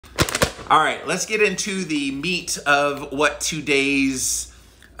All right, let's get into the meat of what today's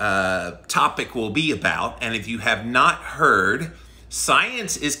topic will be about. And if you have not heard,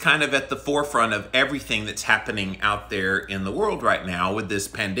 science is kind of at the forefront of everything that's happening out there in the world right now with this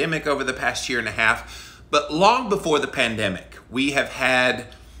pandemic over the past year and a half. But long before the pandemic, we have had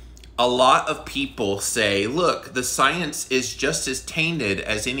a lot of people say, look, the science is just as tainted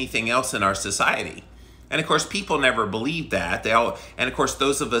as anything else in our society. And of course, people never believe that. And of course,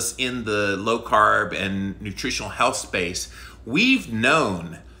 those of us in the low carb and nutritional health space, we've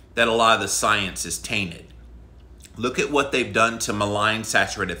known that a lot of the science is tainted. Look at what they've done to malign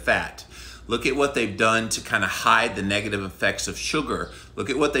saturated fat. Look at what they've done to kind of hide the negative effects of sugar. Look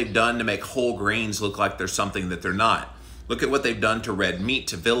at what they've done to make whole grains look like they're something that they're not. Look at what they've done to red meat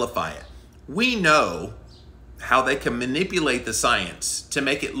to vilify it. We know how they can manipulate the science to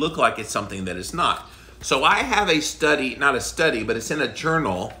make it look like it's something that it's not. So I have a study, not a study, but it's in a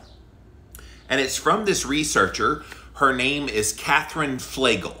journal, and it's from this researcher. Her name is Katherine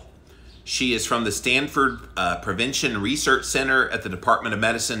Flagel. She is from the Stanford Prevention Research Center at the Department of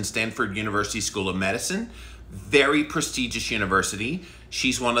Medicine, Stanford University School of Medicine. Very prestigious university.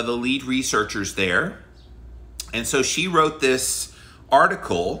 She's one of the lead researchers there. And so she wrote this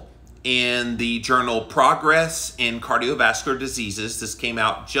article in the journal Progress in Cardiovascular Diseases. This came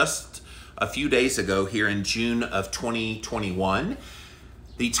out just a few days ago here in June of 2021.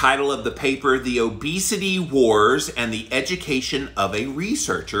 The title of the paper, The Obesity Wars and the Education of a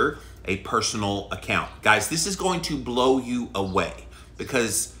Researcher, a Personal Account. Guys, this is going to blow you away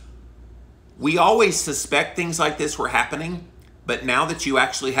because we always suspect things like this were happening, but now that you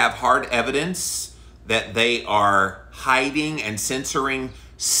actually have hard evidence that they are hiding and censoring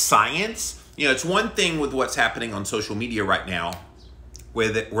science, you know, it's one thing with what's happening on social media right now,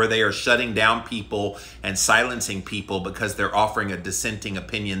 where they are shutting down people and silencing people because they're offering a dissenting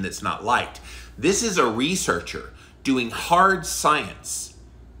opinion that's not liked. This is a researcher doing hard science,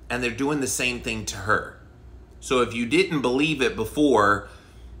 and they're doing the same thing to her. So if you didn't believe it before,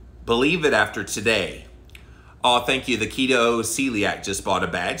 believe it after today. Oh, thank you. The Keto Celiac just bought a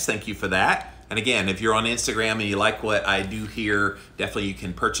badge. Thank you for that. And again, if you're on Instagram and you like what I do here, definitely you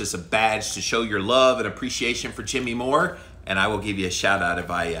can purchase a badge to show your love and appreciation for Jimmy Moore. And I will give you a shout out if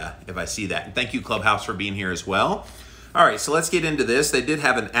I see that. And thank you, Clubhouse, for being here as well. All right, so let's get into this. They did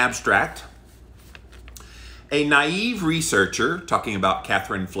have an abstract. A naive researcher, talking about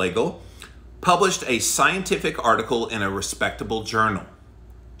Katherine Flagel, published a scientific article in a respectable journal.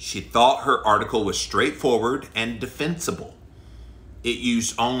 She thought her article was straightforward and defensible. It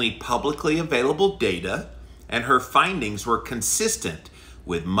used only publicly available data, and her findings were consistent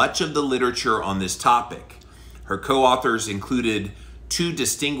with much of the literature on this topic. Her co-authors included two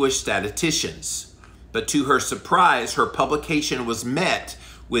distinguished statisticians, but to her surprise, her publication was met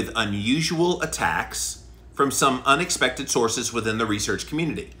with unusual attacks from some unexpected sources within the research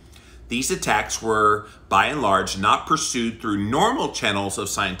community. These attacks were, by and large, not pursued through normal channels of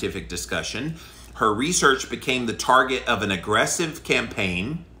scientific discussion. Her research became the target of an aggressive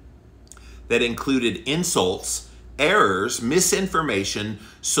campaign that included insults, errors, misinformation,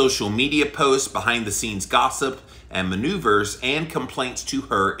 social media posts, behind-the-scenes gossip, and maneuvers, and complaints to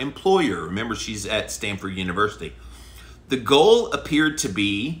her employer. Remember, she's at Stanford University. The goal appeared to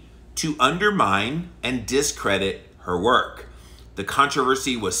be to undermine and discredit her work. The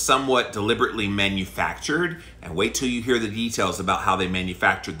controversy was somewhat deliberately manufactured, and wait till you hear the details about how they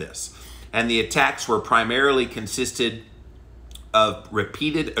manufactured this. And the attacks were primarily consisted of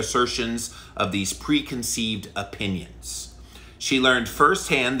repeated assertions of these preconceived opinions. She learned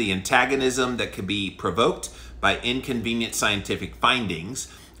firsthand the antagonism that could be provoked by inconvenient scientific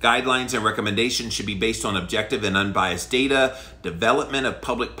findings. Guidelines and recommendations should be based on objective and unbiased data. Development of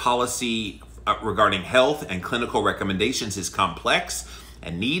public policy regarding health and clinical recommendations is complex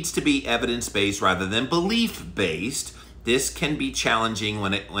and needs to be evidence-based rather than belief-based. This can be challenging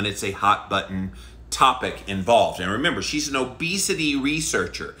when it's a hot button topic involved. And remember, she's an obesity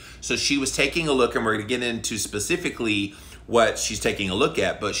researcher. So she was taking a look, and we're going to get into specifically what she's taking a look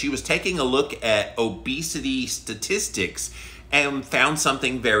at, but she was taking a look at obesity statistics and found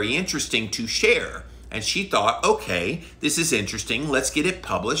something very interesting to share. And she thought, okay, this is interesting. Let's get it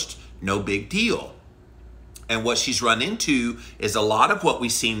published. No big deal. And what she's run into is a lot of what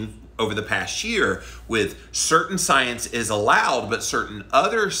we've seen over the past year with certain science is allowed, but certain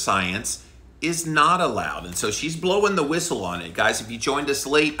other science is not allowed. And so she's blowing the whistle on it. Guys, if you joined us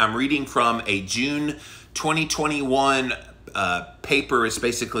late, I'm reading from a June 2021 paper. It's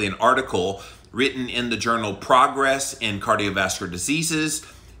basically an article written in the journal Progress in Cardiovascular Diseases.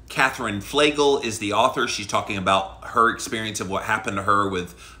 Katherine Flagel is the author. She's talking about her experience of what happened to her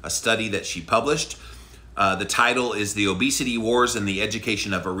with a study that she published. The title is The Obesity Wars and the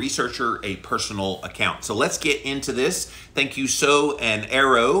Education of a Researcher, a Personal Account. So let's get into this. Thank you, So and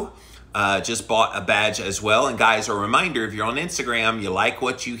Arrow. Just bought a badge as well. And guys, a reminder, if you're on Instagram, you like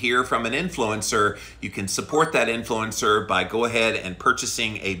what you hear from an influencer, you can support that influencer by go ahead and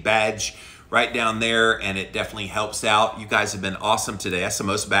purchasing a badge right down there, and it definitely helps out. You guys have been awesome today. That's the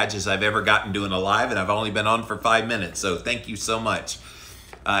most badges I've ever gotten doing a live, and I've only been on for 5 minutes, so thank you so much.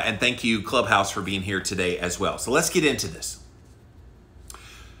 And thank you, Clubhouse, for being here today as well. So let's get into this.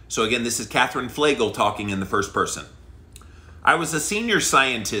 So again, this is Katherine Flagel talking in the first person. I was a senior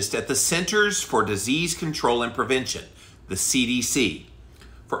scientist at the Centers for Disease Control and Prevention, the CDC,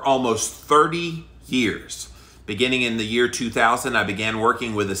 for almost 30 years. Beginning in the year 2000, I began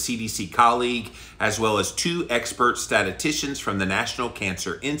working with a CDC colleague, as well as 2 expert statisticians from the National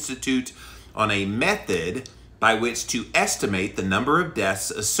Cancer Institute, on a method by which to estimate the number of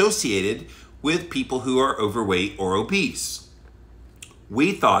deaths associated with people who are overweight or obese.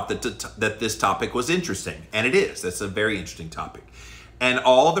 We thought that this topic was interesting, and it is. That's a very interesting topic. And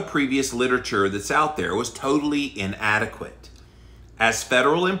all the previous literature that's out there was totally inadequate. As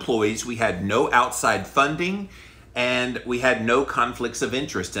federal employees, we had no outside funding, and we had no conflicts of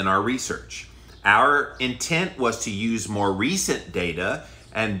interest in our research. Our intent was to use more recent data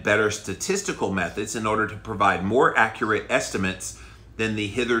and better statistical methods in order to provide more accurate estimates than the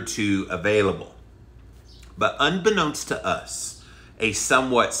hitherto available. But unbeknownst to us, a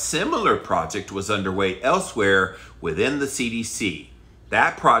somewhat similar project was underway elsewhere within the CDC.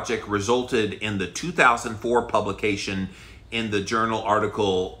 That project resulted in the 2004 publication in the journal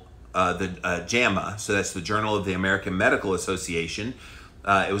article, JAMA, so that's the Journal of the American Medical Association.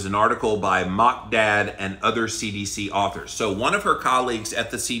 It was an article by Maligned and other CDC authors. So one of her colleagues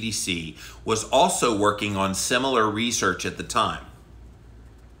at the CDC was also working on similar research at the time.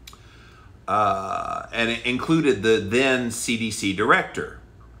 And it included the then CDC director.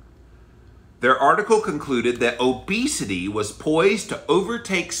 Their article concluded that obesity was poised to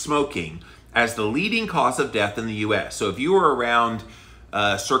overtake smoking as the leading cause of death in the US. So if you were around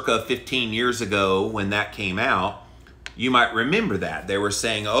circa 15 years ago when that came out, you might remember that. They were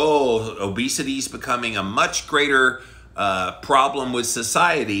saying, oh, obesity is becoming a much greater problem with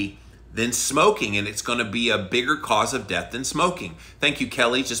society than smoking, and it's going to be a bigger cause of death than smoking. Thank you,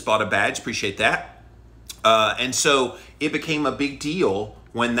 Kelly. Just bought a badge. Appreciate that. And so it became a big deal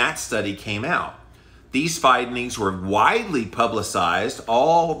when that study came out. These findings were widely publicized,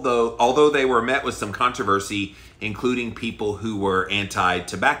 although they were met with some controversy, including people who were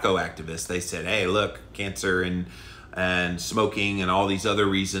anti-tobacco activists. They said, hey, look, cancer and smoking and all these other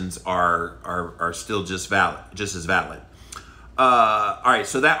reasons are still just as valid. All right,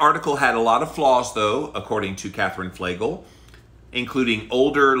 so that article had a lot of flaws, though, according to Katherine Flagel, including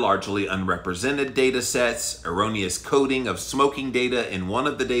older, largely unrepresented data sets, erroneous coding of smoking data in one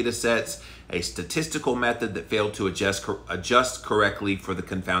of the data sets, a statistical method that failed to adjust correctly for the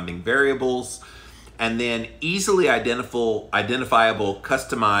confounding variables, and then easily identifiable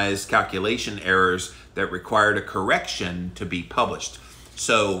customized calculation errors that required a correction to be published.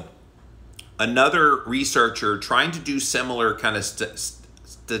 So another researcher trying to do similar kind of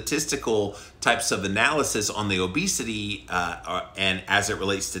statistical types of analysis on the obesity and as it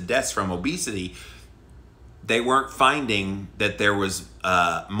relates to deaths from obesity, they weren't finding that there was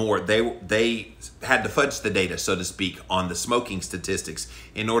more. They had to fudge the data, so to speak, on the smoking statistics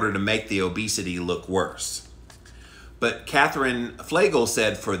in order to make the obesity look worse. But Katherine Flagel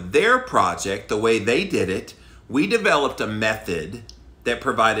said for their project, the way they did it, we developed a method that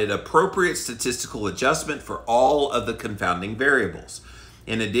provided appropriate statistical adjustment for all of the confounding variables.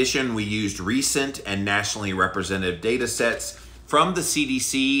 In addition, we used recent and nationally representative data sets from the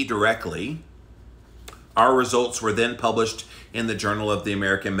CDC directly. Our results were then published in the Journal of the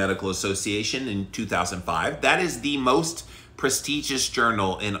American Medical Association in 2005. That is the most prestigious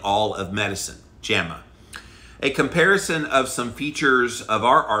journal in all of medicine, JAMA. A comparison of some features of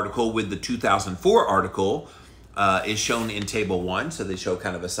our article with the 2004 article is shown in Table 1. So they show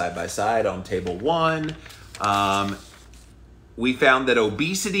kind of a side-by-side on Table 1. We found that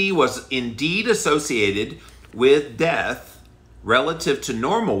obesity was indeed associated with death relative to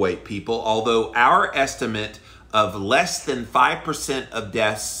normal weight people, although our estimate of less than 5% of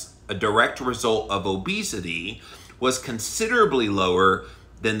deaths, a direct result of obesity, was considerably lower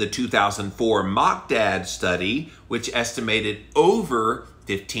than the 2004 Maligned study, which estimated over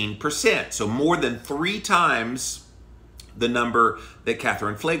 15%. So more than 3 times the number that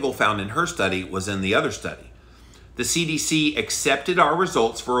Katherine Flagel found in her study was in the other study. The CDC accepted our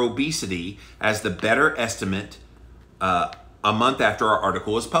results for obesity as the better estimate a month after our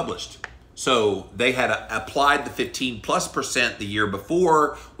article was published. So they had applied the 15+% the year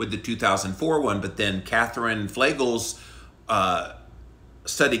before with the 2004 one, but then Katherine Flagel's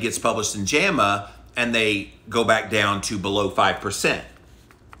study gets published in JAMA and they go back down to below 5%.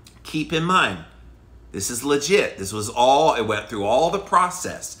 Keep in mind, this is legit. This was all, it went through all the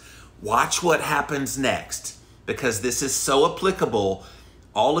process. Watch what happens next, because this is so applicable.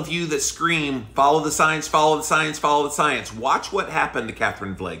 All of you that scream, follow the science, follow the science, follow the science. Watch what happened to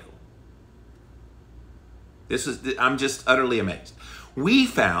Katherine Flagel. I'm just utterly amazed. We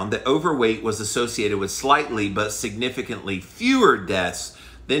found that overweight was associated with slightly but significantly fewer deaths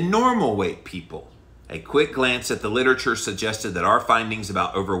than normal weight people. A quick glance at the literature suggested that our findings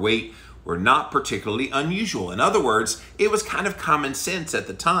about overweight were not particularly unusual. In other words, it was kind of common sense at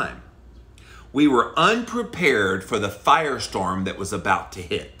the time. We were unprepared for the firestorm that was about to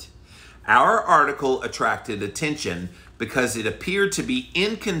hit. Our article attracted attention because it appeared to be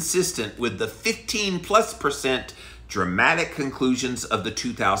inconsistent with the 15+% dramatic conclusions of the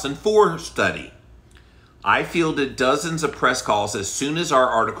 2004 study. I fielded dozens of press calls as soon as our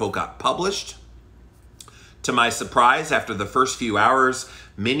article got published. To my surprise, after the first few hours,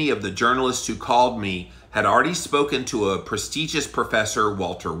 many of the journalists who called me had already spoken to a prestigious professor,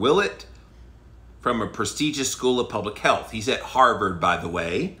 Walter Willett, from a prestigious school of public health. He's at Harvard, by the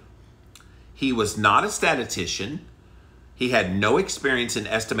way. He was not a statistician. He had no experience in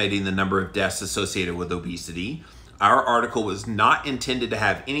estimating the number of deaths associated with obesity. Our article was not intended to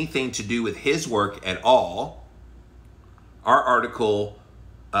have anything to do with his work at all. Our article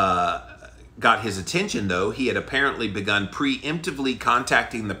got his attention, though. He had apparently begun preemptively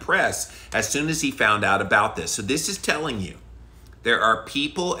contacting the press as soon as he found out about this. So this is telling you there are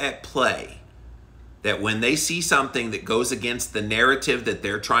people at play that when they see something that goes against the narrative that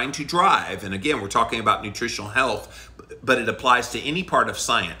they're trying to drive, and again, we're talking about nutritional health, but it applies to any part of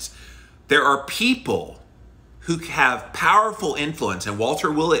science. There are people who have powerful influence, and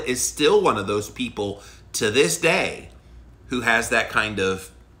Walter Willett is still one of those people to this day who has that kind of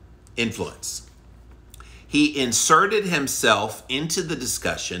influence. He inserted himself into the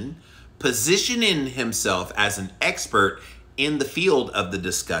discussion, positioning himself as an expert in the field of the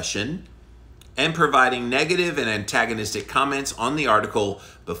discussion, and providing negative and antagonistic comments on the article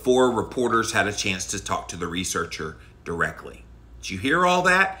before reporters had a chance to talk to the researcher directly. Did you hear all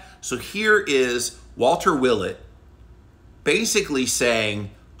that? So here is Walter Willett basically saying,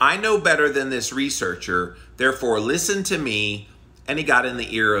 I know better than this researcher, therefore listen to me, and he got in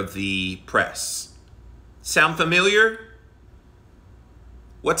the ear of the press. Sound familiar?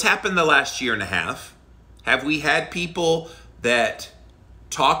 What's happened the last year and a half? Have we had people that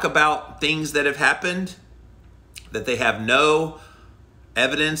talk about things that have happened that they have no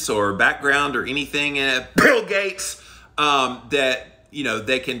evidence or background or anything? Bill Gates, that, you know,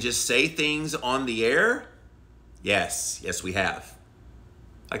 they can just say things on the air? Yes, we have.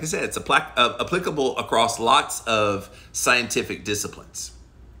 Like I said, it's applicable across lots of scientific disciplines.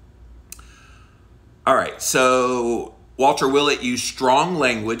 All right, so Walter Willett used strong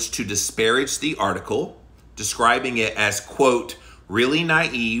language to disparage the article, describing it as, quote, really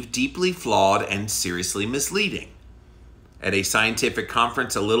naive, deeply flawed, and seriously misleading. At a scientific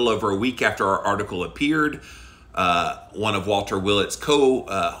conference a little over a week after our article appeared, one of Walter Willett's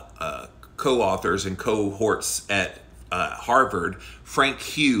co-authors and cohorts at Harvard, Frank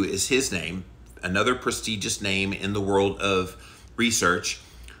Hugh is his name, another prestigious name in the world of research,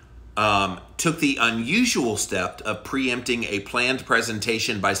 took the unusual step of preempting a planned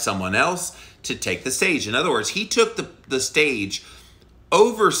presentation by someone else to take the stage. In other words, he took the stage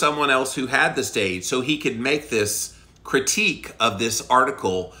over someone else who had the stage so he could make this critique of this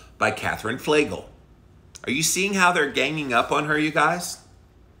article by Katherine Flagel. Are you seeing how they're ganging up on her, you guys?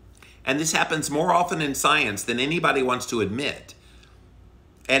 And this happens more often in science than anybody wants to admit.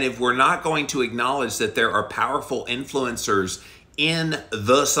 And if we're not going to acknowledge that there are powerful influencers in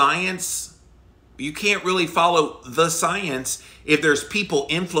the science, you can't really follow the science if there's people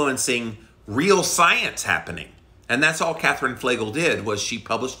influencing real science happening. And that's all Katherine Flagel did, was she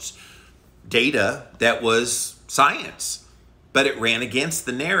published data that was science, but it ran against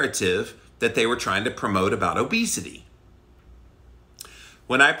the narrative that they were trying to promote about obesity.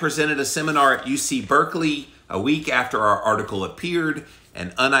 When I presented a seminar at UC Berkeley a week after our article appeared,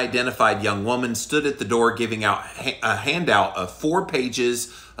 an unidentified young woman stood at the door giving out a handout of 4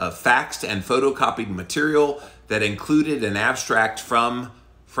 pages of faxed and photocopied material that included an abstract from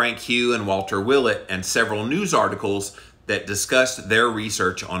Frank Hugh and Walter Willett and several news articles that discussed their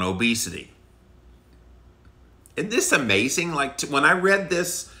research on obesity. Isn't this amazing? Like when I read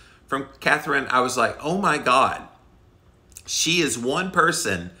this from Katherine, I was like, oh my God, she is one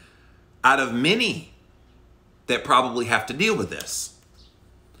person out of many that probably have to deal with this.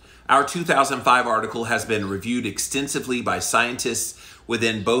 Our 2005 article has been reviewed extensively by scientists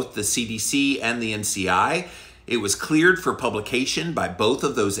within both the CDC and the NCI. It was cleared for publication by both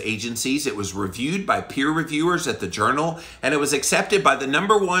of those agencies. It was reviewed by peer reviewers at the journal, and it was accepted by the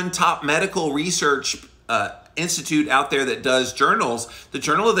 #1 top medical research institute out there that does journals, the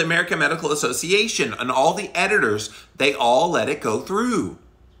Journal of the American Medical Association, and all the editors, they all let it go through.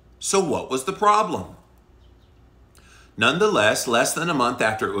 So what was the problem? Nonetheless, less than a month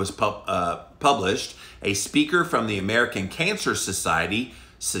after it was published, a speaker from the American Cancer Society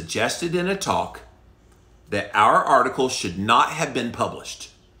suggested in a talk that our article should not have been published,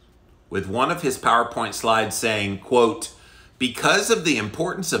 with one of his PowerPoint slides saying, quote, "Because of the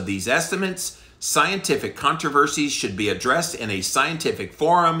importance of these estimates, scientific controversies should be addressed in a scientific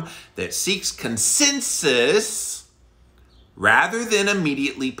forum that seeks consensus rather than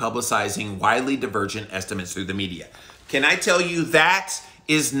immediately publicizing widely divergent estimates through the media." Can I tell you that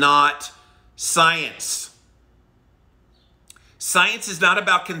is not science? Science is not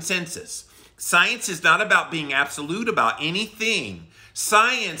about consensus. Science is not about being absolute about anything.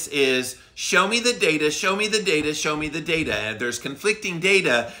 Science is show me the data, show me the data, show me the data. And if there's conflicting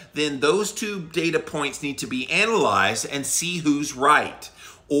data, then those two data points need to be analyzed and see who's right.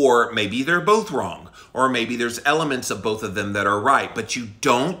 Or maybe they're both wrong. Or maybe there's elements of both of them that are right. But you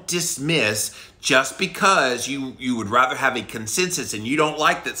don't dismiss just because you would rather have a consensus and you don't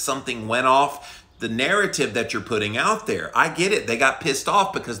like that something went off the narrative that you're putting out there. I get it. They got pissed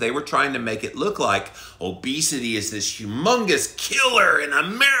off because they were trying to make it look like obesity is this humongous killer in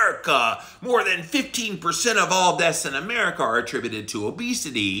America. More than 15% of all deaths in America are attributed to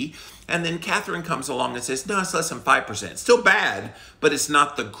obesity. And then Katherine comes along and says, no, it's less than 5%. It's still bad, but it's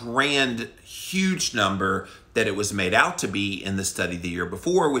not the grand, huge number that it was made out to be in the study the year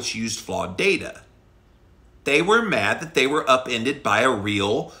before, which used flawed data. They were mad that they were upended by a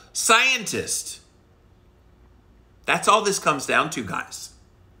real scientist. That's all this comes down to, guys.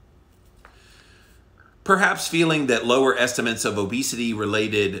 Perhaps feeling that lower estimates of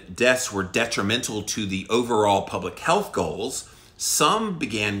obesity-related deaths were detrimental to the overall public health goals, some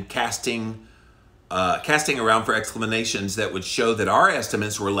began casting around for explanations that would show that our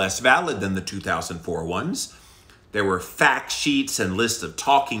estimates were less valid than the 2004 ones. There were fact sheets and lists of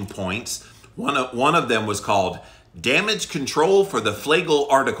talking points. One of them was called Damage Control for the Flegal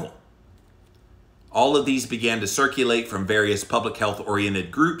Article. All of these began to circulate from various public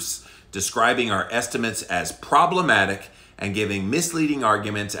health-oriented groups, describing our estimates as problematic and giving misleading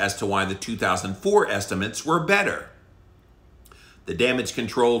arguments as to why the 2004 estimates were better. The damage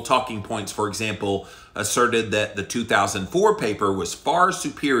control talking points, for example, asserted that the 2004 paper was far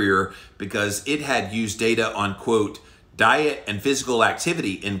superior because it had used data on, quote, diet and physical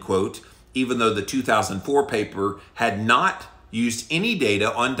activity, end quote, even though the 2004 paper had not used any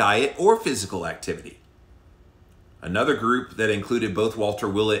data on diet or physical activity. Another group that included both Walter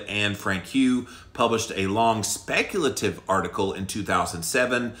Willett and Frank Hugh published a long speculative article in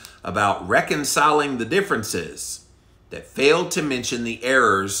 2007 about reconciling the differences that failed to mention the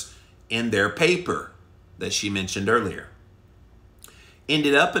errors in their paper that she mentioned earlier.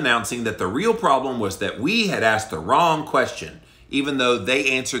 Ended up announcing that the real problem was that we had asked the wrong question, even though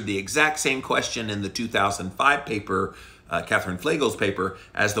they answered the exact same question in the 2005 paper, Katherine Flagel's paper,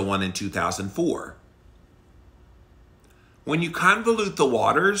 as the one in 2004. When you convolute the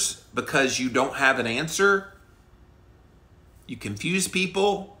waters because you don't have an answer, you confuse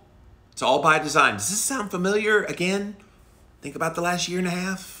people, it's all by design. Does this sound familiar again? Think about the last year and a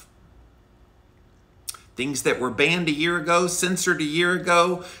half. Things that were banned a year ago, censored a year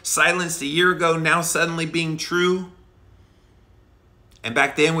ago, silenced a year ago, now suddenly being true. And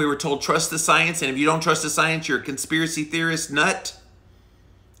back then we were told, trust the science, and if you don't trust the science, you're a conspiracy theorist nut.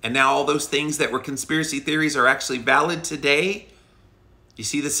 And now all those things that were conspiracy theories are actually valid today. You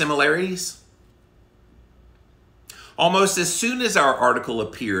see the similarities? Almost as soon as our article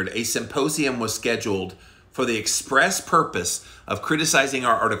appeared, a symposium was scheduled for the express purpose of criticizing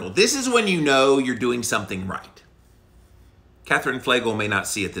our article. This is when you know you're doing something right. Katherine Flagel may not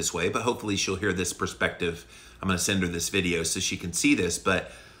see it this way, but hopefully she'll hear this perspective. I'm going to send her this video so she can see this.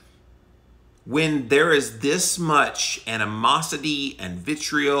 But when there is this much animosity and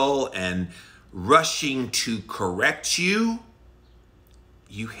vitriol and rushing to correct you,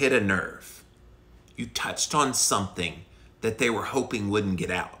 you hit a nerve. You touched on something that they were hoping wouldn't get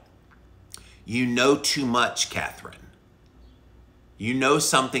out. You know too much, Katherine. You know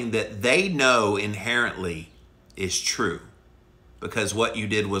something that they know inherently is true, because what you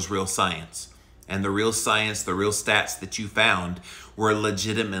did was real science. And the real science, the real stats that you found were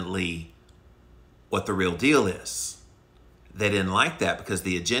legitimately what the real deal is. They didn't like that because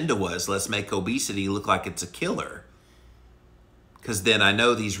the agenda was, let's make obesity look like it's a killer. Because then I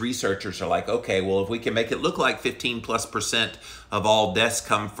know these researchers are like, okay, well, if we can make it look like 15+% of all deaths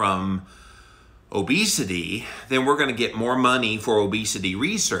come from obesity, then we're going to get more money for obesity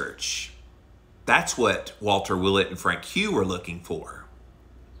research. That's what Walter Willett and Frank Hugh were looking for.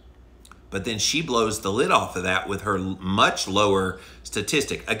 But then she blows the lid off of that with her much lower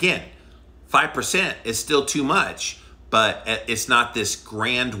statistic. Again, 5% is still too much, but it's not this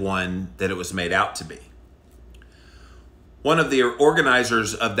grand one that it was made out to be. One of the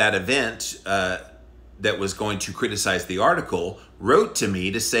organizers of that event that was going to criticize the article wrote to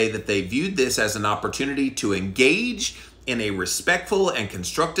me to say that they viewed this as an opportunity to engage in a respectful and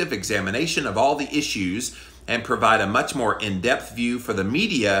constructive examination of all the issues and provide a much more in-depth view for the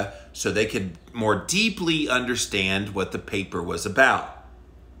media so they could more deeply understand what the paper was about.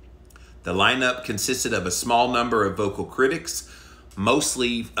 The lineup consisted of a small number of vocal critics,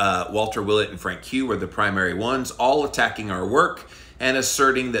 mostly Walter Willett and Frank Hugh were the primary ones, all attacking our work and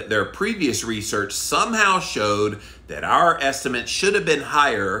asserting that their previous research somehow showed that our estimate should have been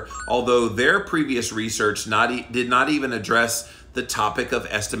higher, although their previous research did not even address the topic of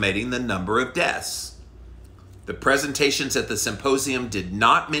estimating the number of deaths. The presentations at the symposium did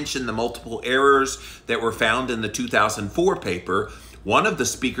not mention the multiple errors that were found in the 2004 paper. One of the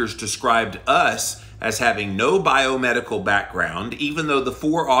speakers described us as having no biomedical background, even though the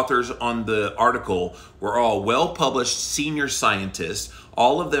 4 authors on the article were all well-published senior scientists.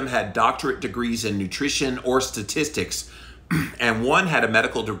 All of them had doctorate degrees in nutrition or statistics, and one had a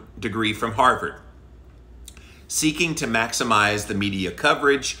medical degree from Harvard. Seeking to maximize the media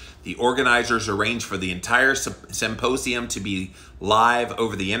coverage, the organizers arranged for the entire symposium to be live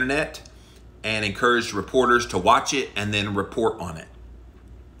over the internet and encouraged reporters to watch it and then report on it.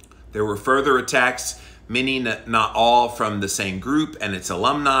 There were further attacks, many, not all, from the same group and its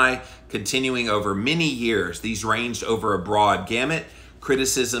alumni, continuing over many years. These ranged over a broad gamut,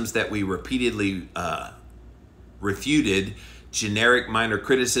 criticisms that we repeatedly refuted, generic minor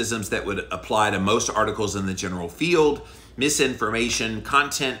criticisms that would apply to most articles in the general field, misinformation,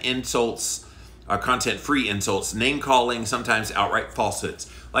 content insults, content-free insults, name-calling, sometimes outright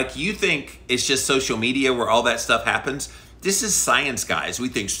falsehoods. Like, you think it's just social media where all that stuff happens? This is science, guys. We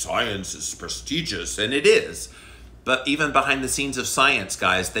think science is prestigious, and it is. But even behind the scenes of science,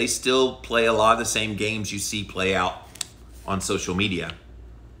 guys, they still play a lot of the same games you see play out on social media.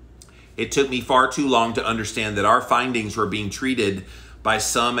 It took me far too long to understand that our findings were being treated by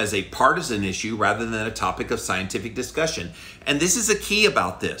some as a partisan issue rather than a topic of scientific discussion. And this is a key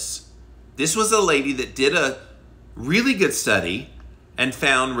about this. This was a lady that did a really good study and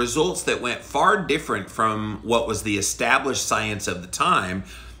found results that went far different from what was the established science of the time.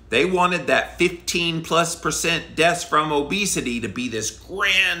 They wanted that 15+% deaths from obesity to be this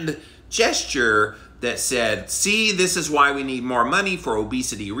grand gesture that said, see, this is why we need more money for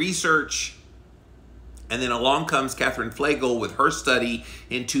obesity research. And then along comes Katherine Flagel with her study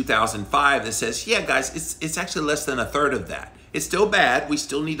in 2005 that says, yeah, guys, it's actually less than a third of that. It's still bad. We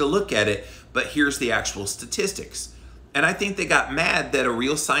still need to look at it, but here's the actual statistics. And I think they got mad that a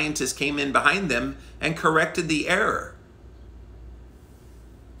real scientist came in behind them and corrected the error.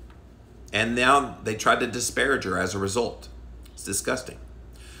 And now they tried to disparage her as a result. It's disgusting.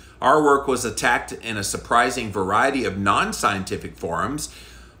 Our work was attacked in a surprising variety of non-scientific forums,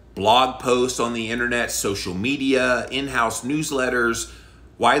 blog posts on the internet, social media, in-house newsletters,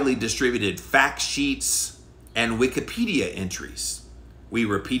 widely distributed fact sheets, and Wikipedia entries. We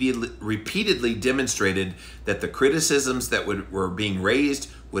repeatedly demonstrated that the criticisms that were being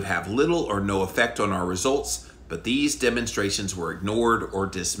raised would have little or no effect on our results, but these demonstrations were ignored or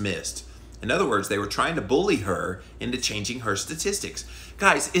dismissed. In other words, they were trying to bully her into changing her statistics.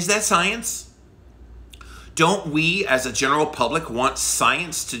 Guys, is that science? Don't we as a general public want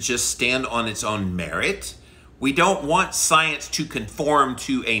science to just stand on its own merit? We don't want science to conform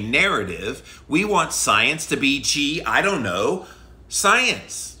to a narrative. We want science to be, gee, I don't know,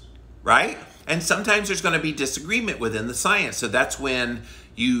 science, right? And sometimes there's going to be disagreement within the science. So that's when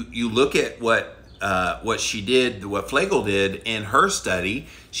you look at what she did, what Flagel did in her study.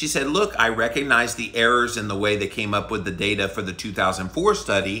 She said, look, I recognize the errors in the way they came up with the data for the 2004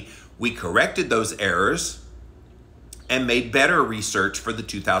 study. We corrected those errors and made better research for the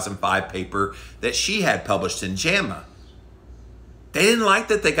 2005 paper that she had published in JAMA. They didn't like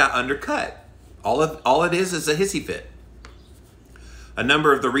that they got undercut. All it is a hissy fit. A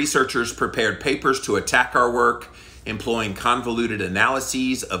number of the researchers prepared papers to attack our work, employing convoluted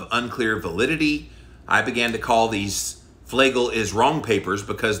analyses of unclear validity. I began to call these Flagel is wrong papers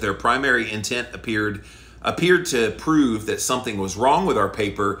because their primary intent appeared to prove that something was wrong with our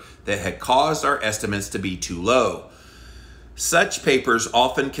paper that had caused our estimates to be too low. Such papers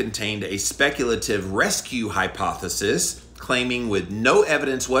often contained a speculative rescue hypothesis, claiming with no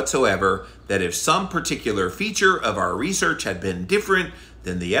evidence whatsoever that if some particular feature of our research had been different,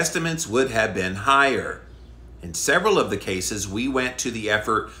 then the estimates would have been higher. In several of the cases, we went to the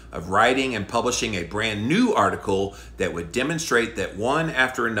effort of writing and publishing a brand new article that would demonstrate that one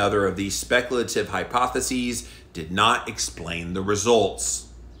after another of these speculative hypotheses did not explain the results.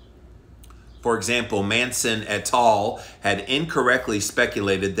 For example, Manson et al. Had incorrectly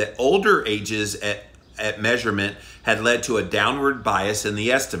speculated that older ages at measurement had led to a downward bias in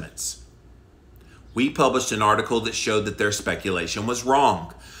the estimates. We published an article that showed that their speculation was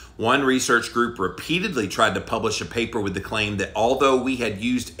wrong. One research group repeatedly tried to publish a paper with the claim that although we had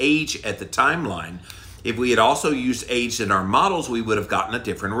used age at the timeline, if we had also used age in our models, we would have gotten a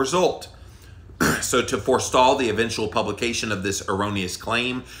different result. So to forestall the eventual publication of this erroneous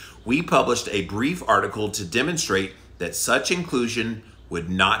claim, we published a brief article to demonstrate that such inclusion would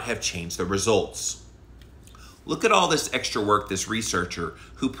not have changed the results. Look at all this extra work this researcher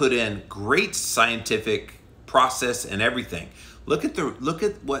who put in great scientific process and everything. Look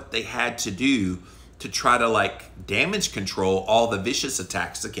at what they had to do to try to damage control all the vicious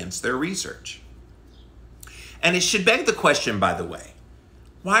attacks against their research. And it should beg the question, by the way,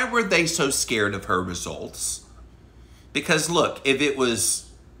 why were they so scared of her results? Because look, if it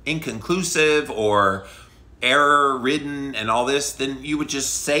was inconclusive or error-ridden and all this, then you would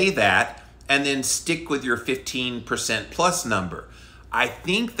just say that and then stick with your 15% plus number. I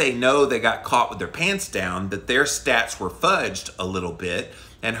think they know they got caught with their pants down, that their stats were fudged a little bit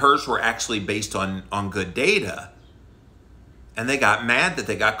and hers were actually based on good data. And they got mad that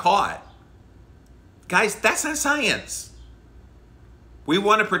they got caught. Guys, that's not science. We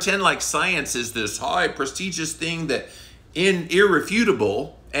want to pretend like science is this high prestigious thing that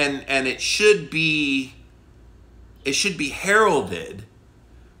irrefutable, and it should be heralded,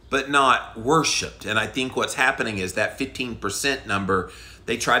 but not worshipped. And I think what's happening is that 15% number,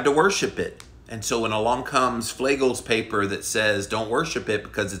 they tried to worship it. And so when along comes Flagel's paper that says don't worship it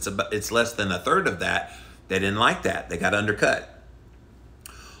because it's less than a third of that, they didn't like that. They got undercut.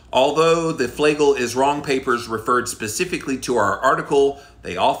 Although the Flagel is wrong papers referred specifically to our article,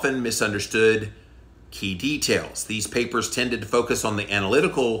 they often misunderstood key details. These papers tended to focus on the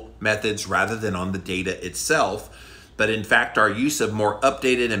analytical methods rather than on the data itself. But in fact, our use of more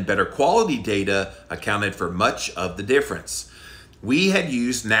updated and better quality data accounted for much of the difference. We had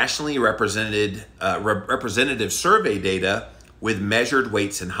used nationally representative survey data with measured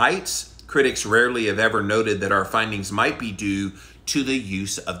weights and heights. Critics rarely have ever noted that our findings might be due to the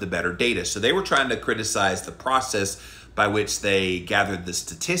use of the better data. So they were trying to criticize the process by which they gathered the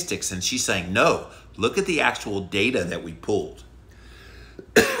statistics. And she's saying, no, look at the actual data that we pulled.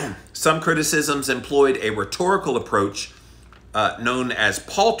 Some criticisms employed a rhetorical approach known as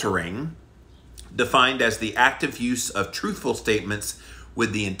paltering, defined as the active use of truthful statements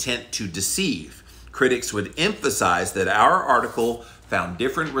with the intent to deceive. Critics would emphasize that our article found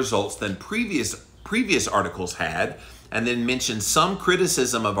different results than previous articles had, and then mention some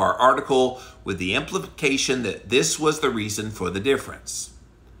criticism of our article with the implication that this was the reason for the difference.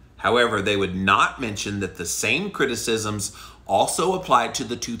 However, they would not mention that the same criticisms also applied to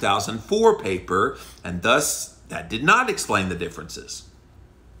the 2004 paper, and thus that did not explain the differences.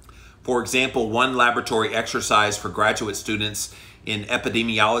 For example, one laboratory exercise for graduate students in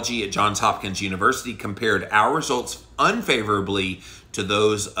epidemiology at Johns Hopkins University compared our results unfavorably to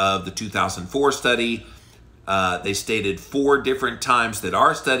those of the 2004 study. They stated 4 different times that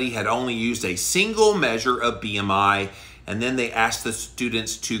our study had only used a single measure of BMI, and then they asked the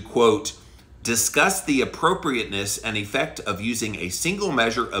students to, quote, discuss the appropriateness and effect of using a single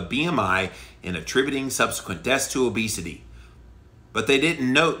measure of BMI in attributing subsequent deaths to obesity. But they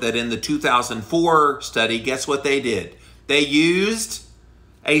didn't note that in the 2004 study, guess what they did? They used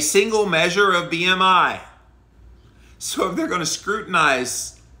a single measure of BMI. So if they're going to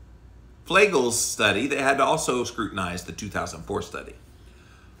scrutinize Flagel's study, they had to also scrutinize the 2004 study.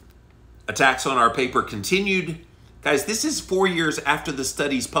 Attacks on our paper continued. Guys, this is 4 years after the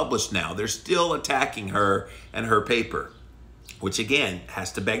study's published now. They're still attacking her and her paper, which again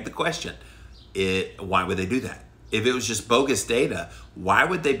has to beg the question, why would they do that? If it was just bogus data, why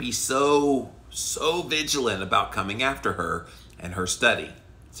would they be so vigilant about coming after her and her study?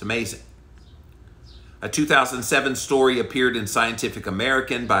 It's amazing. A 2007 story appeared in Scientific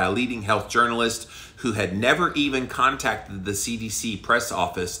American by a leading health journalist who had never even contacted the CDC press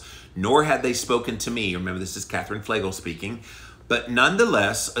office, nor had they spoken to me. Remember, this is Katherine Flagel speaking, but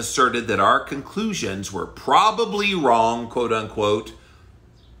nonetheless asserted that our conclusions were probably wrong, quote unquote,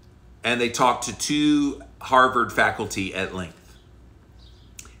 and they talked to 2 Harvard faculty at length.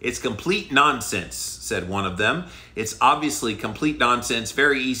 It's complete nonsense, said one of them. It's obviously complete nonsense,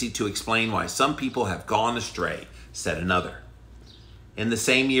 very easy to explain why some people have gone astray, said another. In the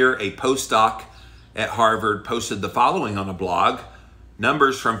same year, a postdoc at Harvard posted the following on a blog.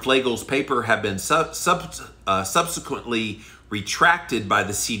 Numbers from Flagel's paper have been subsequently retracted by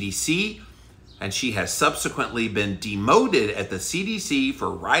the CDC, and she has subsequently been demoted at the CDC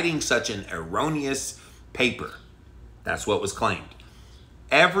for writing such an erroneous paper. That's what was claimed.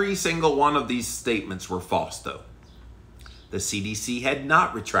 Every single one of these statements were false, though. The CDC had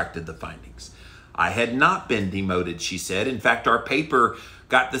not retracted the findings. I had not been demoted, she said. In fact, our paper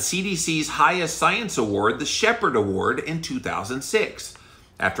got the CDC's highest science award, the Shepard Award, in 2006.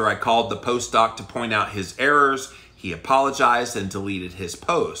 After I called the postdoc to point out his errors, he apologized and deleted his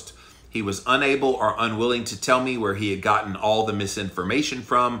post. He was unable or unwilling to tell me where he had gotten all the misinformation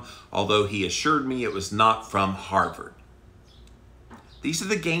from, although he assured me it was not from Harvard. These are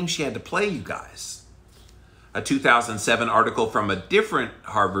the games she had to play, you guys. A 2007 article from a different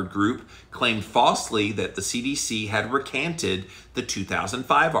Harvard group claimed falsely that the CDC had recanted the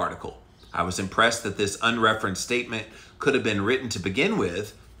 2005 article. I was impressed that this unreferenced statement could have been written to begin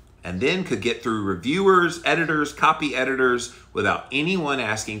with, and then could get through reviewers, editors, copy editors, without anyone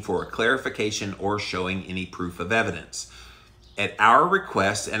asking for a clarification or showing any proof of evidence. At our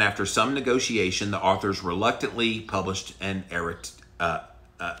request, and after some negotiation, the authors reluctantly published an error,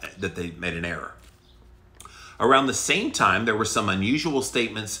 that they made an error. Around the same time, there were some unusual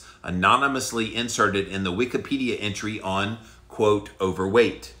statements anonymously inserted in the Wikipedia entry on, quote,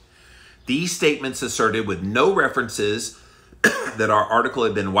 overweight. These statements asserted with no references that our article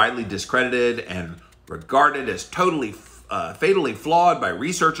had been widely discredited and regarded as totally fatally flawed by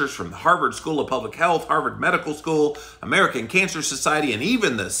researchers from the Harvard School of Public Health, Harvard Medical School, American Cancer Society, and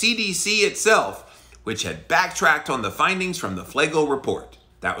even the CDC itself, which had backtracked on the findings from the Flegal report.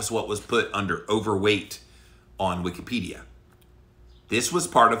 That was what was put under overweight on Wikipedia. This was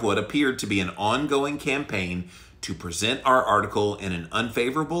part of what appeared to be an ongoing campaign to present our article in an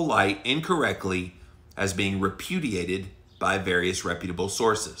unfavorable light incorrectly as being repudiated by various reputable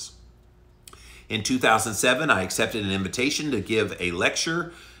sources. In 2007, I accepted an invitation to give a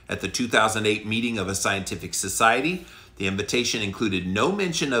lecture at the 2008 meeting of a scientific society. The invitation included no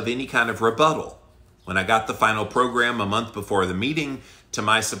mention of any kind of rebuttal. When I got the final program a month before the meeting, to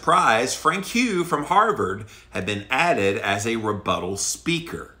my surprise, Frank Hugh from Harvard had been added as a rebuttal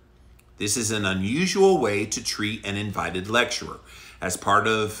speaker. This is an unusual way to treat an invited lecturer. As part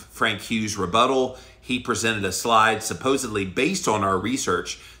of Frank Hugh's rebuttal, he presented a slide supposedly based on our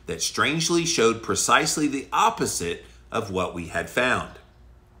research that strangely showed precisely the opposite of what we had found.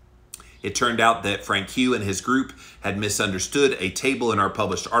 It turned out that Frank Hugh and his group had misunderstood a table in our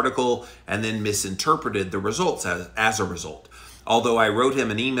published article and then misinterpreted the results as a result. Although I wrote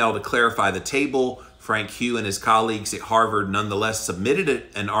him an email to clarify the table, Frank Hugh and his colleagues at Harvard nonetheless submitted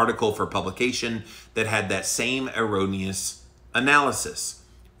an article for publication that had that same erroneous analysis.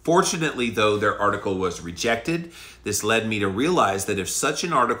 Fortunately, though, their article was rejected. This led me to realize that if such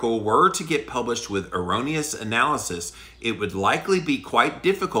an article were to get published with erroneous analysis, it would likely be quite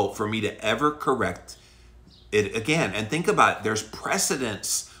difficult for me to ever correct it again. And think about it, there's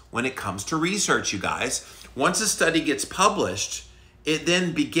precedence when it comes to research, you guys. Once a study gets published, it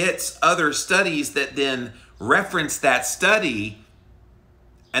then begets other studies that then reference that study.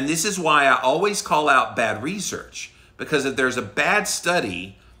 And this is why I always call out bad research, because if there's a bad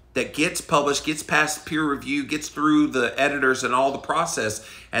study that gets published, gets past peer review, gets through the editors and all the process,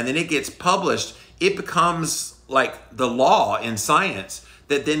 and then it gets published, it becomes like the law in science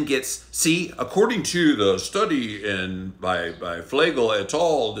that then gets, see, according to the study by Flagel et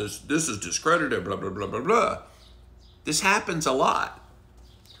al., this is discredited, blah, blah, blah, blah, blah. This happens a lot.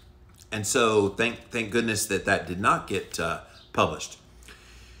 And so thank goodness that did not get published.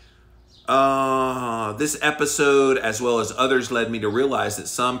 This episode, as well as others, led me to realize that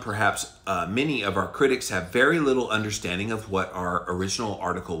some, perhaps many of our critics have very little understanding of what our original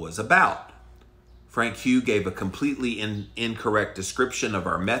article was about. Frank Hugh gave a completely incorrect description of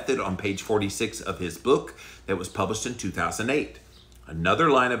our method on page 46 of his book that was published in 2008. Another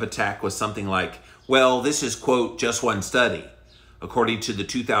line of attack was something like, well, this is, quote, just one study. According to the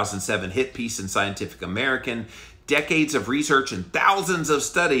 2007 hit piece in Scientific American, decades of research and thousands of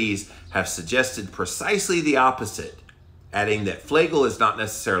studies have suggested precisely the opposite, adding that Flagel is not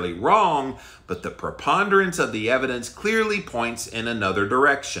necessarily wrong, but the preponderance of the evidence clearly points in another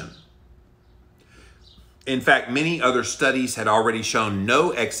direction. In fact, many other studies had already shown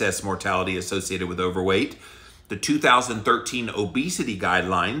no excess mortality associated with overweight. The 2013 obesity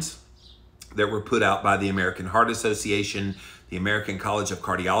guidelines that were put out by the American Heart Association, the American College of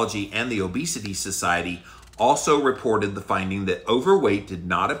Cardiology, and the Obesity Society also reported the finding that overweight did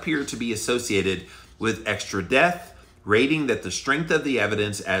not appear to be associated with extra death, rating that the strength of the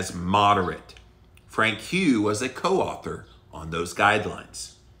evidence as moderate. Frank Hugh was a co-author on those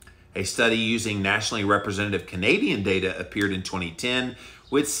guidelines. A study using nationally representative Canadian data appeared in 2010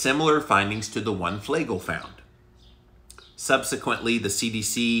 with similar findings to the one Flagel found. Subsequently, the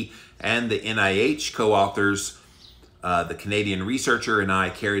CDC and the NIH co-authors, the Canadian researcher and I,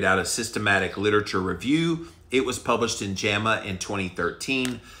 carried out a systematic literature review. It was published in JAMA in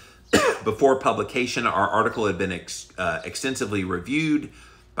 2013. Before publication, our article had been extensively reviewed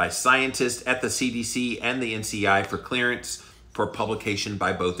by scientists at the CDC and the NCI for clearance for publication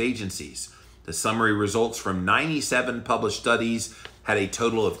by both agencies. The summary results from 97 published studies had a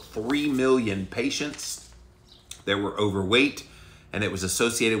total of 3 million patients that were overweight, and it was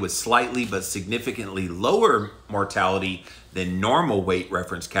associated with slightly but significantly lower mortality than normal weight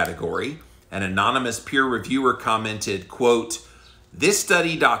reference category. An anonymous peer reviewer commented, quote, "This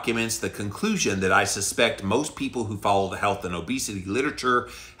study documents the conclusion that I suspect most people who follow the health and obesity literature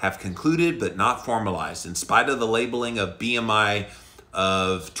have concluded but not formalized. In spite of the labeling of BMI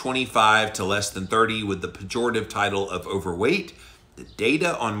of 25 to less than 30 with the pejorative title of overweight, the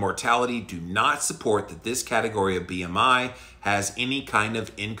data on mortality do not support that this category of BMI has any kind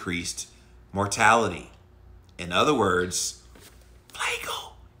of increased mortality." In other words,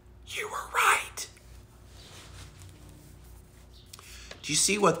 Flagel, you were right. Do you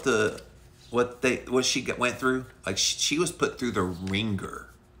see what she went through? Like she was put through the ringer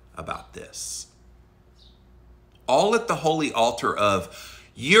about this. All at the holy altar of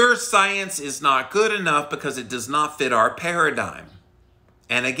your science is not good enough because it does not fit our paradigm.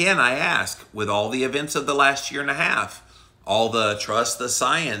 And again, I ask, with all the events of the last year and a half, all the trust the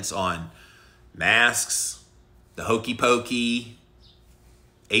science on masks, the hokey pokey,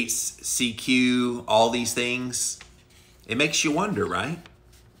 HCQ, all these things, it makes you wonder, right?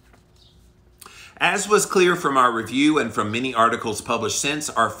 As was clear from our review and from many articles published since,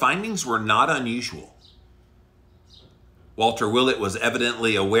 our findings were not unusual. Walter Willett was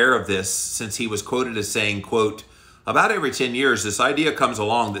evidently aware of this since he was quoted as saying, quote, "About every 10 years, this idea comes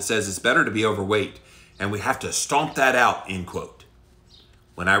along that says it's better to be overweight, and we have to stomp that out," end quote.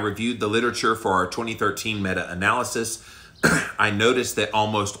 When I reviewed the literature for our 2013 meta-analysis, I noticed that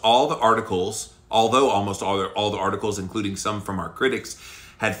almost all the articles, including some from our critics,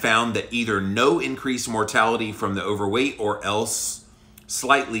 had found that either no increased mortality from the overweight or else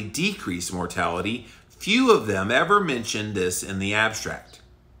slightly decreased mortality. Few of them ever mentioned this in the abstract,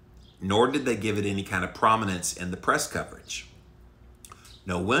 nor did they give it any kind of prominence in the press coverage.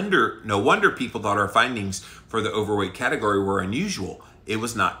 No wonder people thought our findings for the overweight category were unusual. It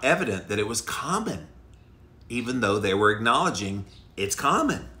was not evident that it was common, even though they were acknowledging it's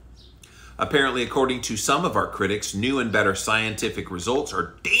common. Apparently, according to some of our critics, new and better scientific results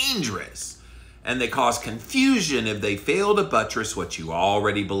are dangerous, and they cause confusion if they fail to buttress what you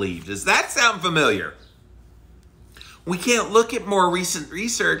already believe. Does that sound familiar? We can't look at more recent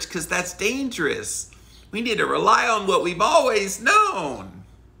research because that's dangerous. We need to rely on what we've always known.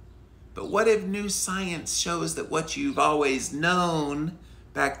 But what if new science shows that what you've always known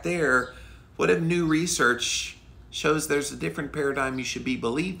back there, what if new research shows there's a different paradigm you should be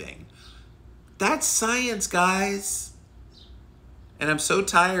believing? That's science, guys. And I'm so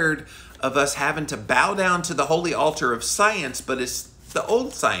tired of us having to bow down to the holy altar of science, but it's the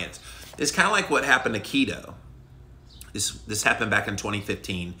old science. It's kind of like what happened to keto. This happened back in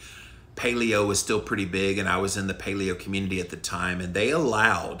 2015. Paleo was still pretty big, and I was in the paleo community at the time, and they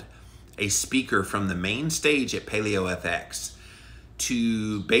allowed a speaker from the main stage at Paleo FX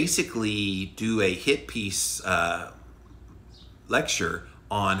to basically do a hit piece lecture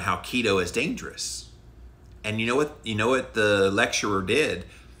on how keto is dangerous. And you know what the lecturer did?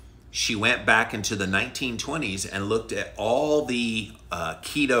 She went back into the 1920s and looked at all the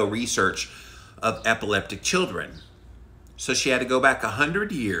keto research of epileptic children. So she had to go back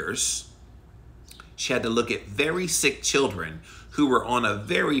 100 years. She had to look at very sick children who were on a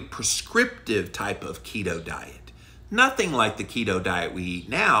very prescriptive type of keto diet. Nothing like the keto diet we eat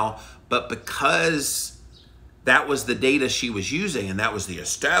now, but because that was the data she was using, and that was the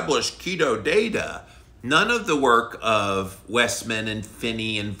established keto data, None of the work of Westman and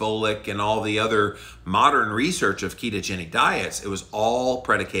Finney and Volek and all the other modern research of ketogenic diets, it was all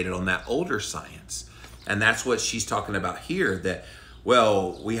predicated on that older science. And that's what she's talking about here, that,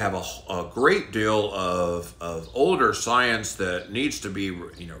 well, we have a great deal of older science that needs to be,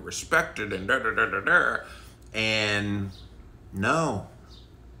 respected and da-da-da-da-da. And no,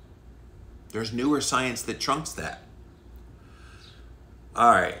 there's newer science that trumps that.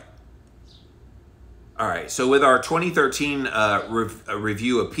 All right, so with our 2013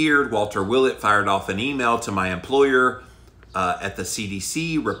 review appeared, Walter Willett fired off an email to my employer at the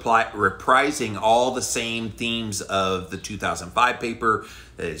CDC, reprising all the same themes of the 2005 paper,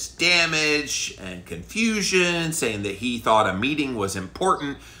 that is damage and confusion, saying that he thought a meeting was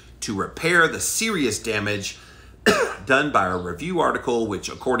important to repair the serious damage done by a review article, which,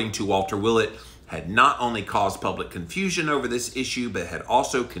 according to Walter Willett, had not only caused public confusion over this issue, but had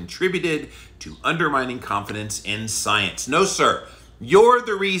also contributed to undermining confidence in science. No, sir, you're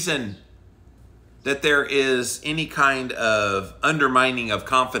the reason that there is any kind of undermining of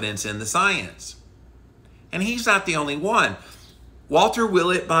confidence in the science. And he's not the only one. Walter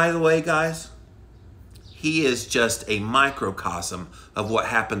Willett, by the way, guys, he is just a microcosm of what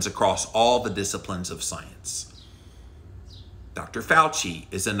happens across all the disciplines of science. Dr. Fauci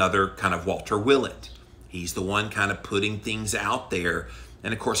is another kind of Walter Willett. He's the one kind of putting things out there.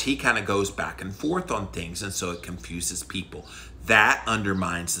 And of course, he kind of goes back and forth on things, and so it confuses people. That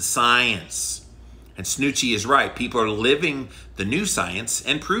undermines the science. And Snoochie is right. People are living the new science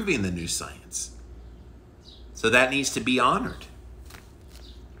and proving the new science. So that needs to be honored.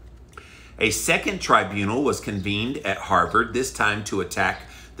 A second tribunal was convened at Harvard, this time to attack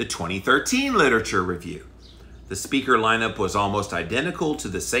the 2013 literature review. The speaker lineup was almost identical to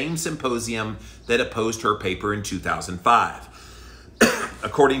the same symposium that opposed her paper in 2005.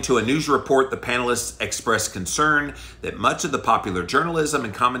 According to a news report, the panelists expressed concern that much of the popular journalism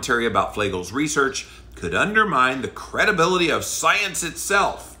and commentary about Flegal's research could undermine the credibility of science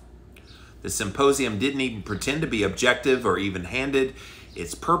itself. The symposium didn't even pretend to be objective or even-handed.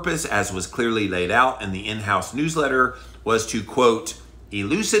 Its purpose, as was clearly laid out in the in-house newsletter, was to, quote,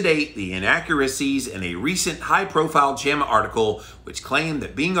 elucidate the inaccuracies in a recent high-profile JAMA article which claimed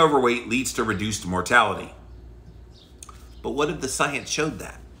that being overweight leads to reduced mortality. But what if the science showed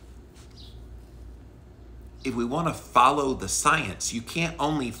that? If we want to follow the science, you can't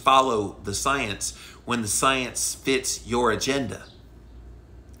only follow the science when the science fits your agenda.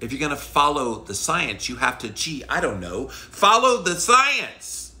 If you're going to follow the science, you have to, follow the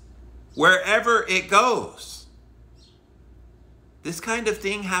science wherever it goes. This kind of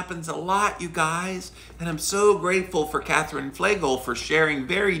thing happens a lot, you guys, and I'm so grateful for Katherine Flagel for sharing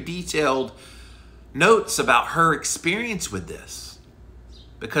very detailed notes about her experience with this.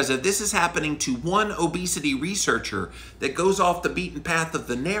 Because if this is happening to one obesity researcher that goes off the beaten path of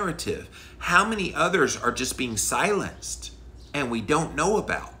the narrative, how many others are just being silenced and we don't know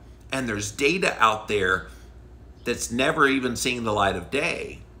about? And there's data out there that's never even seen the light of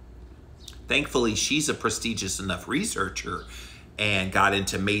day. Thankfully, she's a prestigious enough researcher and got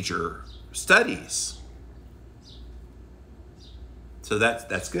into major studies. So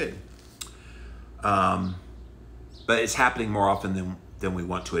that's good. But it's happening more often than we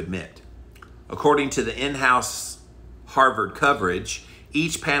want to admit. According to the in-house Harvard coverage,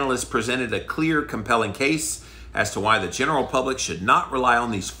 each panelist presented a clear, compelling case as to why the general public should not rely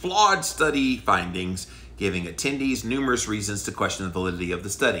on these flawed study findings, giving attendees numerous reasons to question the validity of the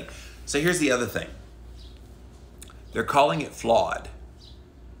study. So here's the other thing. They're calling it flawed.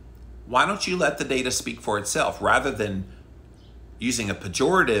 Why don't you let the data speak for itself? Rather than using a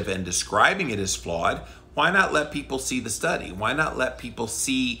pejorative and describing it as flawed, why not let people see the study? Why not let people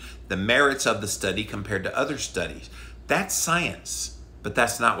see the merits of the study compared to other studies? That's science, but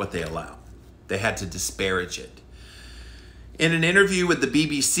that's not what they allow. They had to disparage it. In an interview with the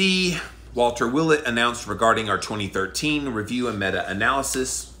BBC, Walter Willett announced regarding our 2013 review and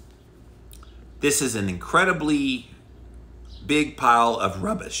meta-analysis, this is an incredibly big pile of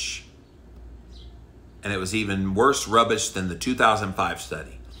rubbish. And it was even worse rubbish than the 2005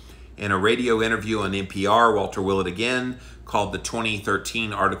 study. In a radio interview on NPR, Walter Willett again called the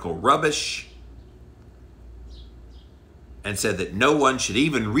 2013 article rubbish and said that no one should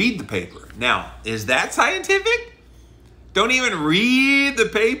even read the paper. Now, is that scientific? Don't even read the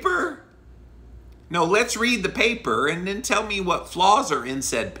paper? No, let's read the paper and then tell me what flaws are in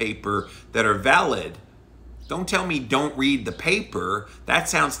said paper that are valid. Don't tell me don't read the paper. That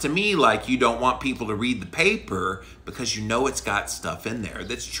sounds to me like you don't want people to read the paper because you know it's got stuff in there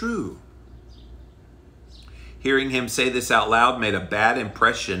that's true. Hearing him say this out loud made a bad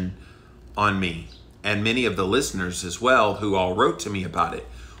impression on me. and many of the listeners as well who all wrote to me about it.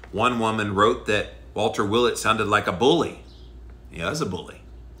 One woman wrote that Walter Willett sounded like a bully. He was a bully.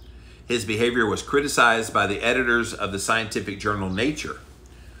 His behavior was criticized by the editors of the scientific journal Nature.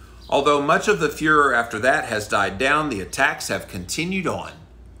 Although much of the furor after that has died down, the attacks have continued on.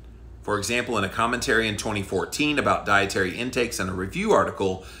 For example, in a commentary in 2014 about dietary intakes and a review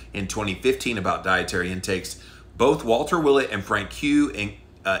article in 2015 about dietary intakes, both Walter Willett and Frank Hugh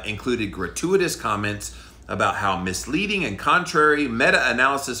included gratuitous comments about how misleading and contrary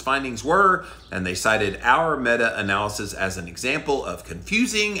meta-analysis findings were, and they cited our meta-analysis as an example of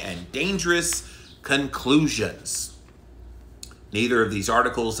confusing and dangerous conclusions. Neither of these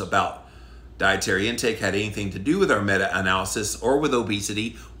articles about dietary intake had anything to do with our meta-analysis or with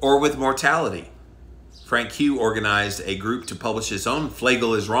obesity or with mortality. Frank Hugh organized a group to publish his own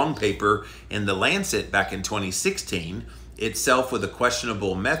Flegal is Wrong paper in The Lancet back in 2016, itself with a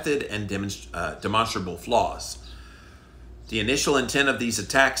questionable method and demonstrable flaws. The initial intent of these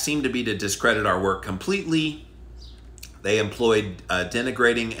attacks seemed to be to discredit our work completely. They employed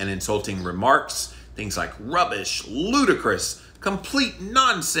denigrating and insulting remarks, things like rubbish, ludicrous, complete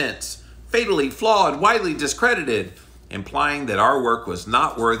nonsense, fatally flawed, widely discredited, implying that our work was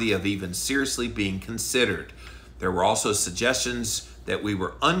not worthy of even seriously being considered. There were also suggestions that we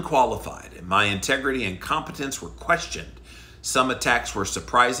were unqualified and my integrity and competence were questioned. Some attacks were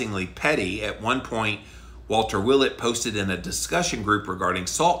surprisingly petty. At one point, Walter Willett posted in a discussion group regarding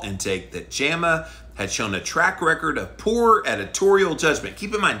salt intake that JAMA had shown a track record of poor editorial judgment.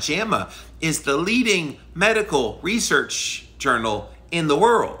 Keep in mind, JAMA is the leading medical research journal in the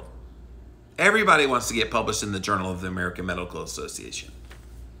world. Everybody wants to get published in the Journal of the American Medical Association.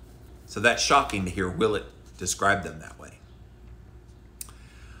 So that's shocking to hear Willett describe them that way.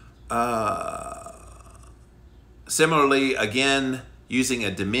 Similarly, again, using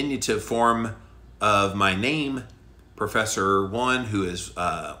a diminutive form of my name, Professor One, who is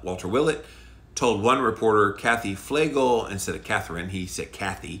Walter Willett, told one reporter, Kathy Flagel, instead of Katherine, he said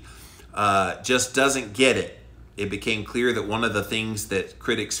Kathy, just doesn't get it. It became clear that one of the things that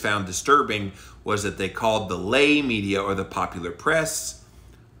critics found disturbing was that they called the lay media or the popular press,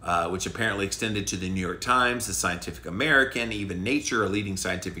 which apparently extended to the New York Times, the Scientific American, even Nature, a leading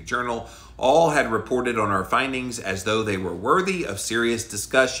scientific journal, all had reported on our findings as though they were worthy of serious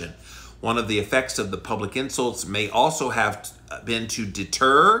discussion. One of the effects of the public insults may also have been to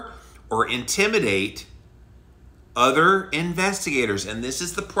deter or intimidate other investigators. And this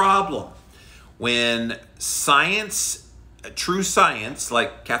is the problem. When science, true science,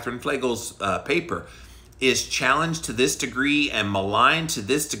 like Katherine Flagel's paper, is challenged to this degree and maligned to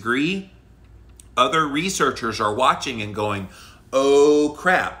this degree, other researchers are watching and going, oh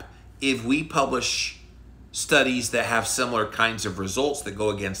crap, if we publish studies that have similar kinds of results that go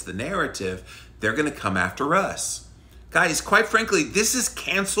against the narrative, they're going to come after us. Guys, quite frankly, this is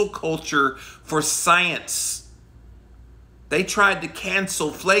cancel culture for science. They tried to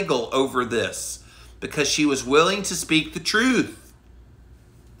cancel Flagel over this because she was willing to speak the truth.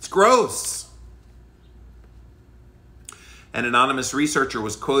 It's gross. An anonymous researcher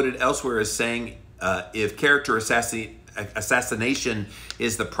was quoted elsewhere as saying, if character assassination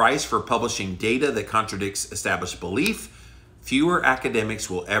is the price for publishing data that contradicts established belief, fewer academics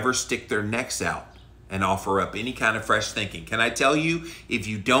will ever stick their necks out and offer up any kind of fresh thinking. Can I tell you, if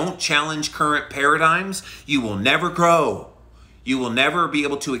you don't challenge current paradigms, you will never grow. You will never be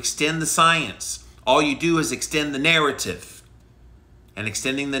able to extend the science. All you do is extend the narrative. And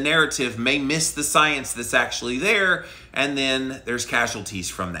extending the narrative may miss the science that's actually there, and then there's casualties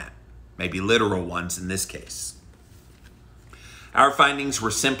from that. Maybe literal ones in this case. Our findings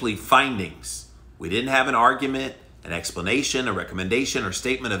were simply findings. We didn't have an argument, an explanation, a recommendation, or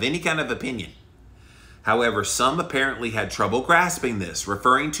statement of any kind of opinion. However, some apparently had trouble grasping this,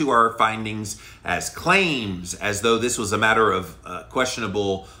 referring to our findings as claims, as though this was a matter of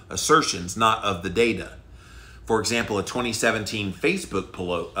questionable assertions, not of the data. For example, a 2017 Facebook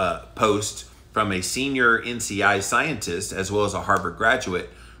post from a senior NCI scientist, as well as a Harvard graduate,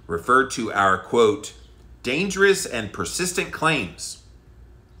 referred to our, quote, dangerous and persistent claims.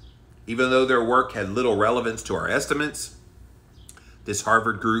 Even though their work had little relevance to our estimates, this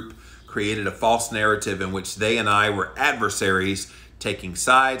Harvard group created a false narrative in which they and I were adversaries, taking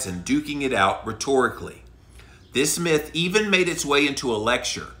sides and duking it out rhetorically. This myth even made its way into a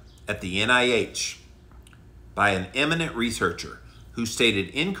lecture at the NIH by an eminent researcher who stated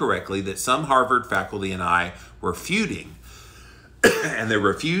incorrectly that some Harvard faculty and I were feuding and they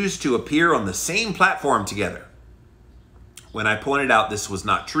refused to appear on the same platform together. When I pointed out this was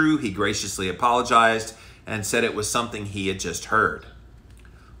not true, he graciously apologized and said it was something he had just heard.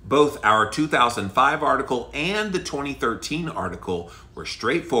 Both our 2005 article and the 2013 article were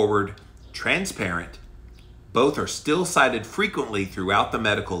straightforward, transparent. Both are still cited frequently throughout the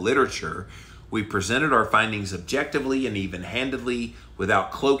medical literature. We presented our findings objectively and even-handedly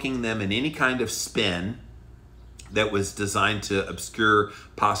without cloaking them in any kind of spin that was designed to obscure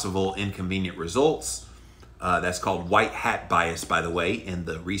possible inconvenient results. That's called white hat bias, by the way, in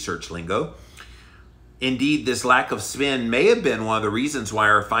the research lingo. Indeed, this lack of spin may have been one of the reasons why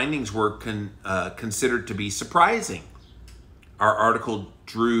our findings were considered to be surprising. Our article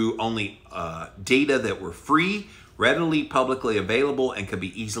drew only data that were free, readily publicly available, and could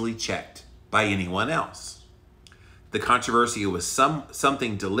be easily checked by anyone else. The controversy was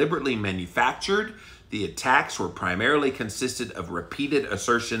something deliberately manufactured. The attacks were primarily consisted of repeated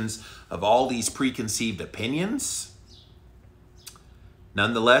assertions of all these preconceived opinions.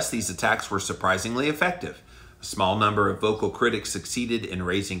 Nonetheless, these attacks were surprisingly effective. A small number of vocal critics succeeded in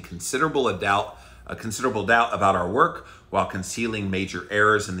raising considerable doubt about our work while concealing major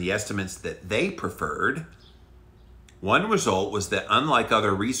errors in the estimates that they preferred. One result was that unlike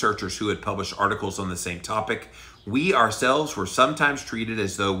other researchers who had published articles on the same topic, we ourselves were sometimes treated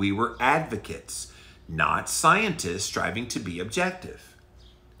as though we were advocates, not scientists striving to be objective.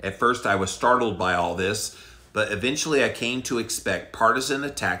 At first, I was startled by all this, but eventually I came to expect partisan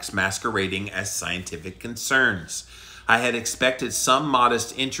attacks masquerading as scientific concerns. I had expected some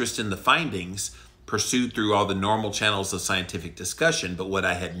modest interest in the findings pursued through all the normal channels of scientific discussion, but what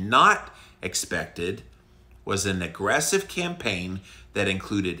I had not expected was an aggressive campaign that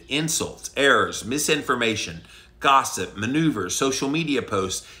included insults, errors, misinformation, gossip, maneuvers, social media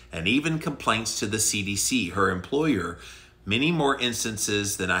posts, and even complaints to the CDC, her employer, many more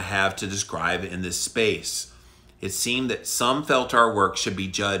instances than I have to describe in this space. It seemed that some felt our work should be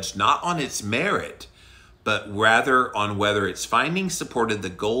judged not on its merit, but rather on whether its findings supported the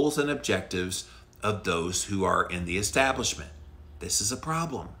goals and objectives of those who are in the establishment. This is a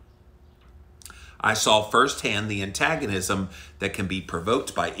problem. I saw firsthand the antagonism that can be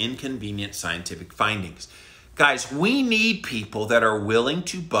provoked by inconvenient scientific findings. Guys, we need people that are willing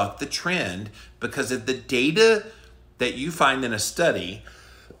to buck the trend, because if the data that you find in a study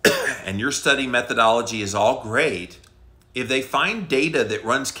and your study methodology is all great, if they find data that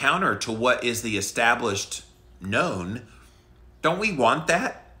runs counter to what is the established known, don't we want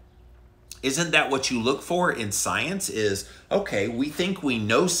that? Isn't that what you look for in science? Is, okay, we think we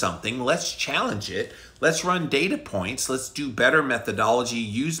know something, let's challenge it, let's run data points, let's do better methodology,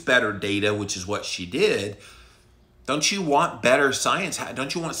 use better data, which is what she did. Don't you want better science?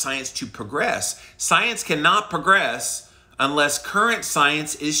 Don't you want science to progress? Science cannot progress unless current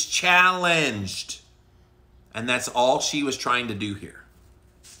science is challenged. And that's all she was trying to do here.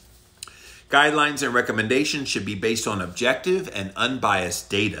 Guidelines and recommendations should be based on objective and unbiased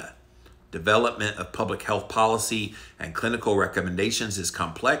data. Development of public health policy and clinical recommendations is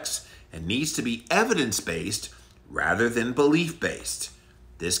complex and needs to be evidence-based rather than belief-based.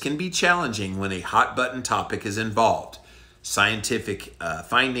 This can be challenging when a hot-button topic is involved. Scientific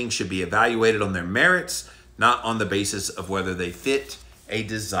findings should be evaluated on their merits, not on the basis of whether they fit a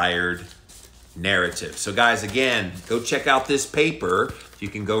desired narrative. So guys, again, go check out this paper. You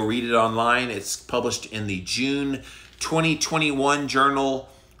can go read it online. It's published in the June 2021 journal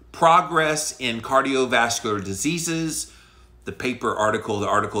Progress in Cardiovascular Diseases. The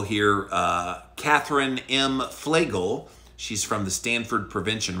article here, Katherine M. Flagel. She's from the Stanford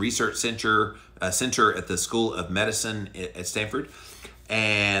Prevention Research Center at the School of Medicine at Stanford.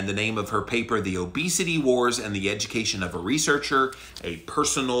 And the name of her paper, The Obesity Wars and the Education of a Researcher, a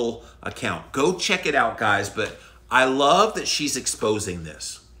Personal Account. Go check it out, guys. But I love that she's exposing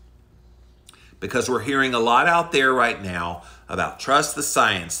this, because we're hearing a lot out there right now about trust the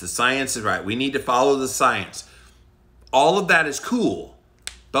science. The science is right. We need to follow the science. All of that is cool.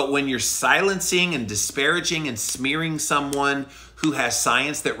 But when you're silencing and disparaging and smearing someone who has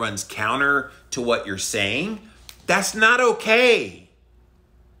science that runs counter to what you're saying, that's not okay.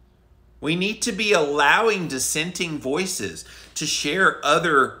 We need to be allowing dissenting voices to share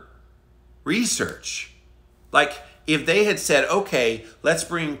other research. Like, if they had said, okay, let's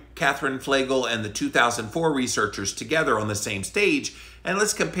bring Katherine Flagel and the 2004 researchers together on the same stage, and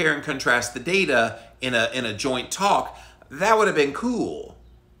let's compare and contrast the data in a joint talk, that would have been cool.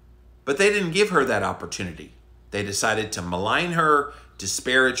 But they didn't give her that opportunity. They decided to malign her,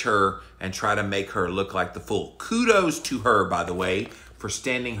 disparage her, and try to make her look like the fool. Kudos to her, by the way, for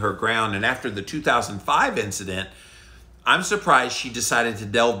standing her ground. And after the 2005 incident, I'm surprised she decided to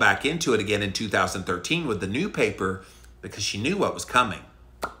delve back into it again in 2013 with the new paper, because she knew what was coming.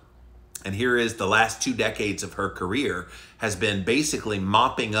 And here is the last 2 decades of her career has been basically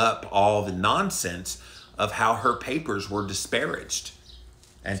mopping up all the nonsense of how her papers were disparaged.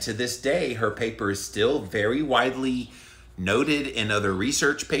 And to this day, her paper is still very widely noted in other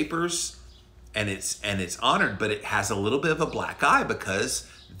research papers, and it's honored, but it has a little bit of a black eye because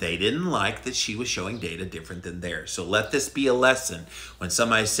they didn't like that she was showing data different than theirs. So let this be a lesson. When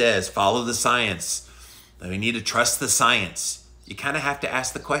somebody says, follow the science, we need to trust the science, you kind of have to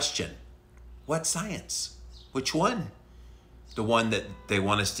ask the question, what science? Which one? The one that they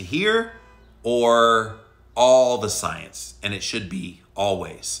want us to hear, or all the science? And it should be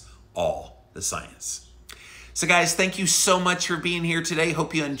always all the science. So guys, thank you so much for being here today.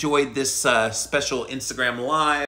 Hope you enjoyed this special Instagram Live.